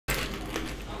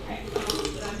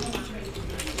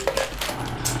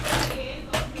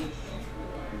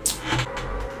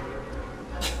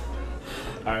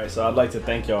Alright, so I'd like to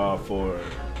thank y'all for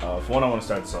one, I want to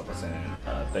start this off by saying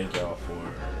thank y'all for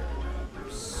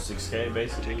 6K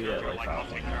basically, yeah, like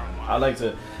 5.9. I'd like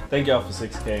to thank y'all for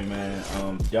 6K, man.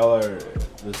 Y'all are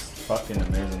just fucking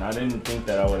amazing. I didn't think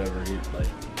that I would ever get like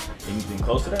anything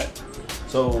close to that.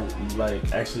 So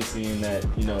like actually seeing that,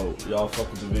 you know, y'all fuck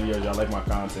with the videos, y'all like my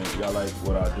content, y'all like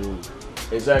what I do,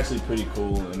 it's actually pretty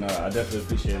cool, and I definitely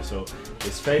appreciate it. So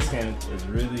this face cam is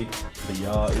really for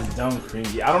y'all. It's dumb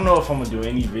cringy. I don't know if I'm gonna do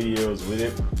any videos with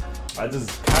it. I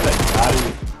just kind of got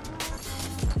it.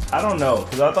 I don't know,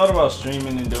 because I thought about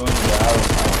streaming and doing it, but I don't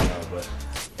know, but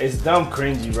it's dumb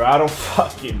cringy, bro. I don't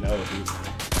fucking know, dude.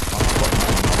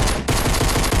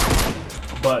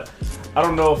 But I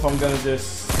don't know if I'm gonna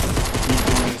just keep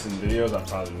doing this in videos. I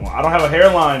probably won't. I don't have a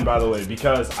hairline, by the way,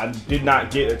 because I did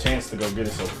not get a chance to go get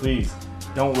it, so please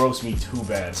don't roast me too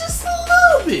bad. Just a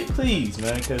little bit, please,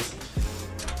 man, because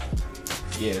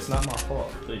yeah, it's not my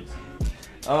fault, please.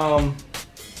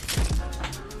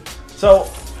 So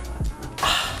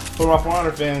for my For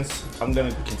Honor fans, I'm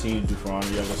gonna continue to do For Honor.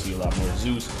 Y'all gonna see a lot more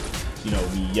Zeus, you know,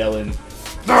 me yelling,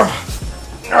 like,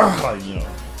 you know,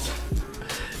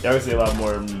 y'all gonna see a lot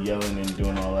more of me yelling and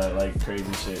doing all that like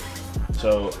crazy shit.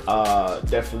 So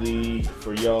definitely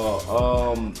for y'all,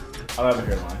 I don't have a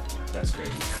hairline. That's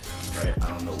crazy, right? I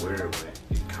don't know where it went.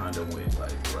 It kind of went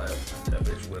like left. That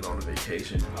bitch went on a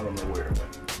vacation. I don't know where it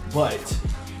went, but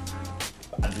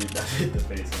I did the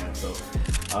face cam. So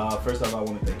first off, I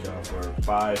want to thank y'all for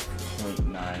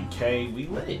 5.9K. We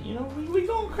lit, you know, we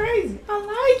going crazy.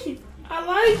 I like it. I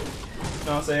like it. You know what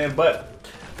I'm saying? But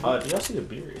do y'all see the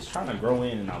beard? It's trying to grow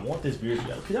in, and I want this beard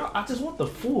to I just want the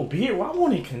full beard. Why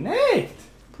won't it connect?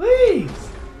 Please,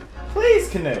 please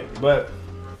connect. But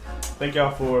thank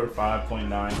y'all for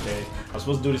 5.9K. I was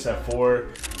supposed to do this at 4,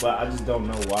 but I just don't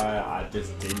know why I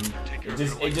just didn't.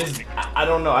 I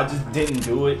don't know. I just didn't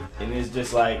do it, and it's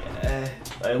just like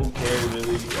who cares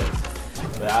really?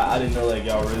 But I didn't know like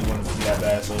y'all really wanted to see that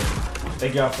bad. So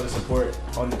thank y'all for the support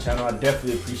on the channel. I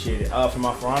definitely appreciate it. For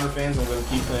my For Honor fans, I'm gonna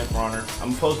keep playing For Honor. I'm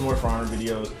gonna post more For Honor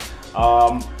videos.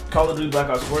 Call of Duty Black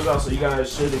Ops 4 is out, so you guys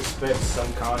should expect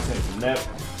some content from that.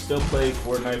 Still play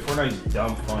Fortnite. Fortnite's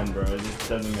dumb fun, bro. It just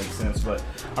doesn't make sense. But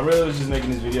I really was just making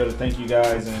this video to thank you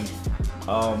guys and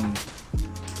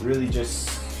really just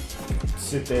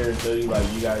sit there and tell you like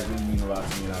you guys really mean a lot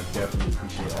to me, and I definitely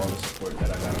appreciate all the support that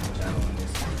I got on the channel. And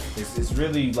it's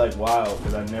really like wild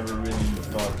because I never really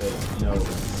thought that, you know,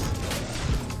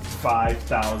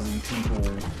 5,000 people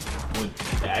would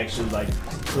actually like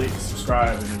click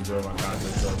subscribe and enjoy my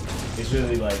content. So it's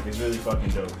really fucking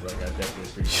dope. Like I definitely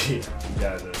appreciate it.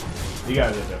 You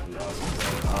guys are definitely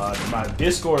awesome. My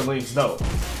Discord links though,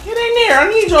 get in there. I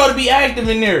need y'all to be active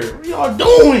in there. What y'all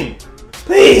doing?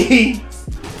 Please,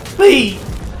 please.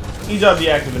 Need y'all to be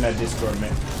active in that Discord,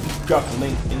 man. Drop the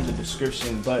link in the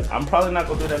description. But I'm probably not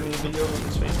gonna do that many videos on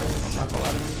this face. I'm not gonna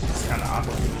lie to you. It's kind of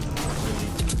awkward. I'm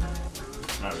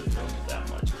not really doing it that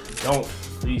much.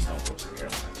 Please don't post the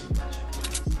hairline too much.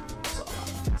 That's all I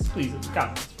ask. Please in the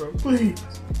comments, bro. Please.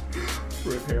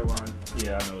 Rip hairline.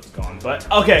 Yeah, I know it's gone. But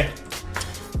okay.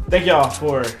 Thank y'all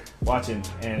for watching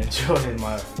and enjoying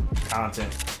my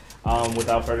content.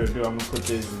 Without further ado, I'm gonna put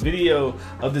this video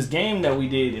of this game that we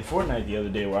did in Fortnite the other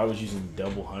day where I was using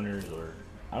double hunters, or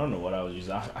I don't know what I was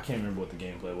using. I can't remember what the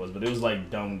gameplay was, but it was like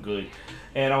dumb good.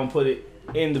 And I'm gonna put it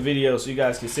in the video so you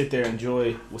guys can sit there and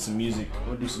enjoy with some music. I'm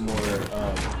gonna do some more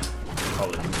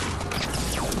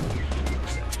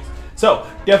So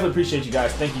definitely appreciate you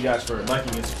guys. Thank you guys for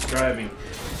liking and subscribing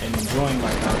and enjoying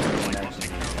my content and actually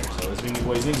being there. So it's been your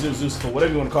boy ZinQ, Zeusifa,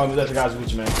 whatever you want to call me. Let the guys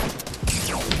with you, man.